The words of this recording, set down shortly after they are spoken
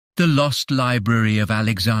The lost library of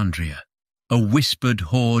Alexandria, a whispered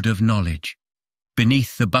hoard of knowledge.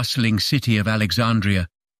 Beneath the bustling city of Alexandria,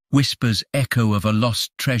 whispers echo of a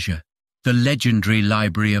lost treasure, the legendary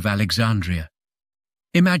library of Alexandria.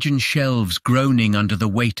 Imagine shelves groaning under the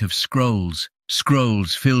weight of scrolls,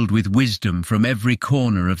 scrolls filled with wisdom from every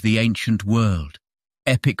corner of the ancient world.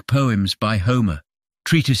 Epic poems by Homer,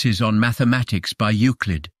 treatises on mathematics by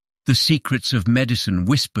Euclid, the secrets of medicine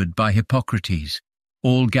whispered by Hippocrates,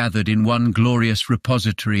 all gathered in one glorious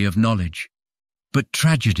repository of knowledge. But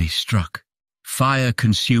tragedy struck. Fire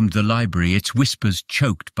consumed the library, its whispers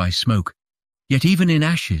choked by smoke. Yet even in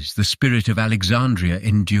ashes, the spirit of Alexandria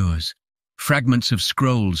endures. Fragments of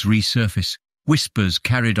scrolls resurface, whispers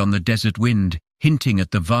carried on the desert wind, hinting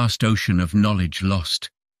at the vast ocean of knowledge lost.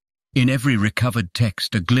 In every recovered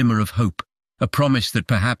text, a glimmer of hope, a promise that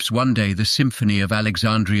perhaps one day the symphony of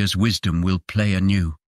Alexandria's wisdom will play anew.